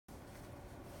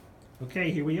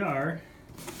Okay, here we are.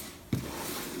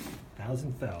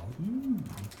 1,000 fell.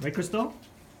 Right, Crystal?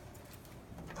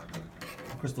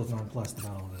 Crystal's nonplussed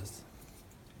about all this.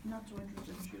 Not so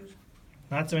interested in shoes.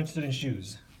 Not so interested in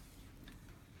shoes.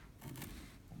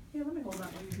 Yeah, let me hold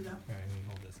that while you do that. All right, let me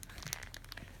hold this.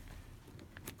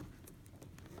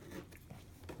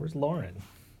 Where's Lauren?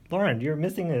 Lauren, you're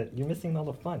missing it. You're missing all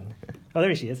the fun. Oh,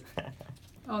 there she is.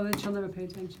 Oh, then she'll never pay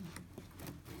attention.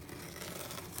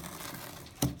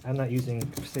 I'm not using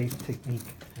safe technique.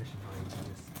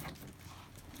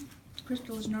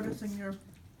 Crystal is noticing your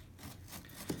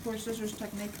poor scissors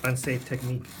technique. Unsafe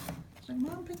technique. It's like,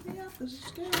 Mom, pick me up. This is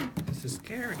scary. This is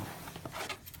scary.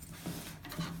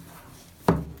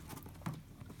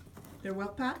 They're well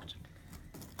packed.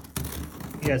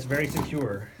 Yes, very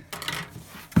secure.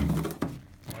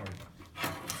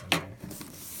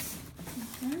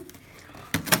 Okay.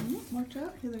 Marked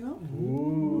out. Here they go.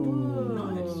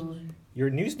 Ooh. Nice. Your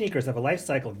new sneakers have a life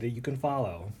cycle that you can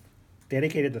follow.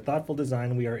 Dedicated to thoughtful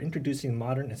design, we are introducing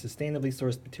modern and sustainably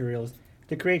sourced materials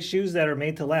to create shoes that are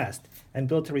made to last and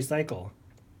built to recycle.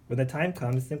 When the time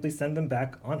comes, simply send them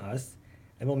back on us,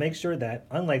 and we'll make sure that,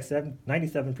 unlike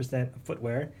 97% of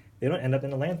footwear, they don't end up in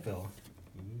the landfill.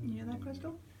 You hear that,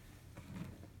 Crystal?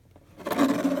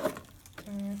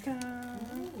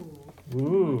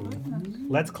 Ooh.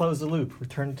 Let's close the loop.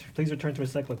 Please return to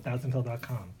recycle at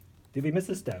 1000fell.com. Did we miss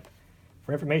a step?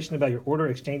 For information about your order,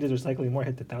 exchanges, recycling, more,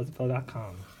 head to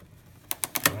 1000fell.com.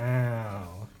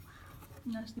 Wow.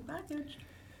 Nasty package.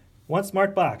 One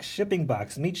smart box, shipping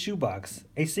box, meets shoe box.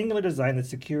 A singular design that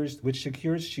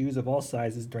secures shoes of all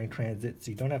sizes during transit,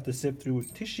 so you don't have to sift through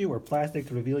tissue or plastic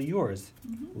to reveal yours.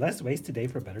 Less waste today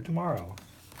for better tomorrow.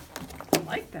 I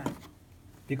like that.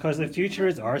 Because the future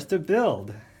is ours to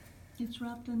build. It's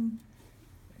wrapped in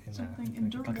something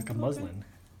endurable. Like a muslin.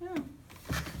 Yeah.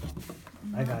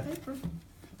 I got paper.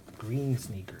 green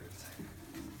sneakers.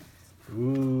 Oh,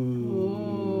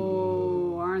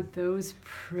 Ooh. aren't those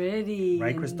pretty?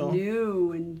 Right, and Crystal?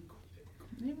 new and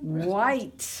Even Crystal.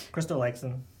 white. Crystal likes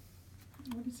them.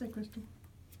 What do you say, Crystal?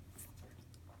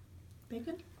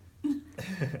 Bacon?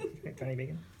 Can I make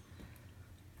it?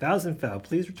 1000 fell.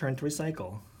 Please return to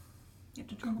recycle. You have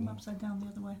to turn them upside down the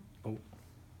other way. Oh.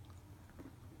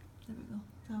 There we go.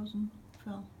 1,000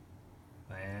 fell.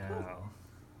 Wow.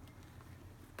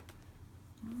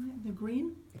 All right. They're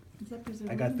green? Is that because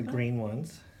they're I got the back? green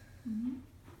ones. Mm-hmm.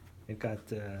 They've got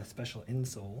special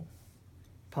insole.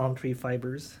 Palm tree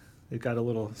fibers. They've got a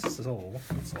little sole.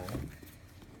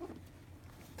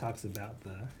 Talks about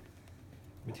the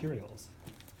materials.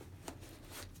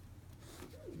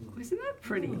 Isn't that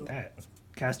pretty? Look at that.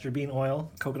 Castor bean oil,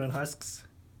 coconut husks,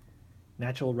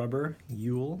 natural rubber,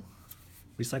 Yule,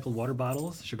 recycled water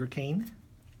bottles, sugar cane.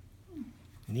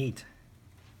 Neat.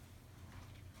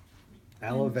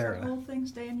 Aloe And does vera. the whole thing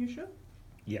stay in your shoe?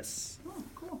 Yes. Oh,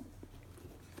 cool.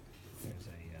 There's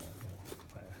a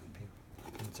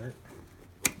paper insert.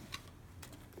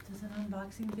 Does an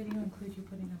unboxing video include you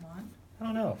putting them on? I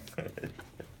don't know.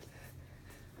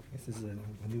 This is a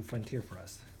new frontier for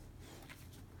us.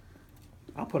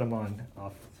 I'll put them on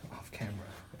off camera.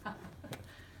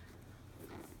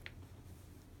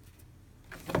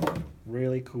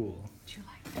 Really cool. Do you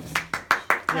like this?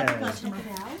 Happy Yeah. customer. Check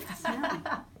it out. Smell it.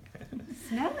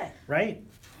 Smell it. Right?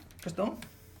 Crystal?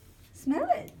 Smell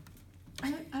it.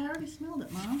 I already smelled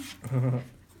it, Mom.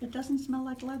 It doesn't smell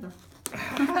like leather.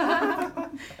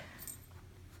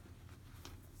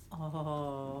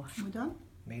 Oh. We done?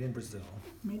 Made in Brazil.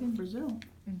 Made in Brazil.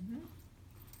 Mm-hmm.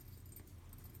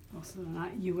 Also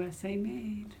not USA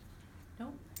made.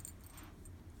 Nope.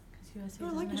 Because USA Oh,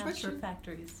 I like doesn't your have shirt sweatshirt.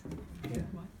 factories. Yeah.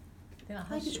 They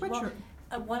don't I like have your well,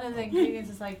 sweatshirt. one of the ingredients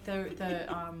is like the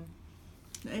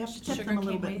You have to tip sugar them a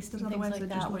little cane bit, waste because and things otherwise like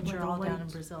they just that, look which like are a all down in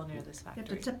white. Brazil near this You have to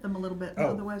factory. tip them a little bit, Oh.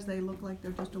 otherwise they look like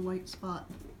they're just a white spot.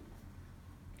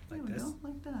 Like There we this. go,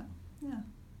 like that. Yeah,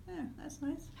 yeah, that's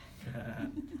nice.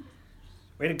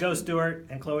 Way to go, Stuart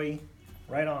and Chloe.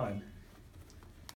 Right on.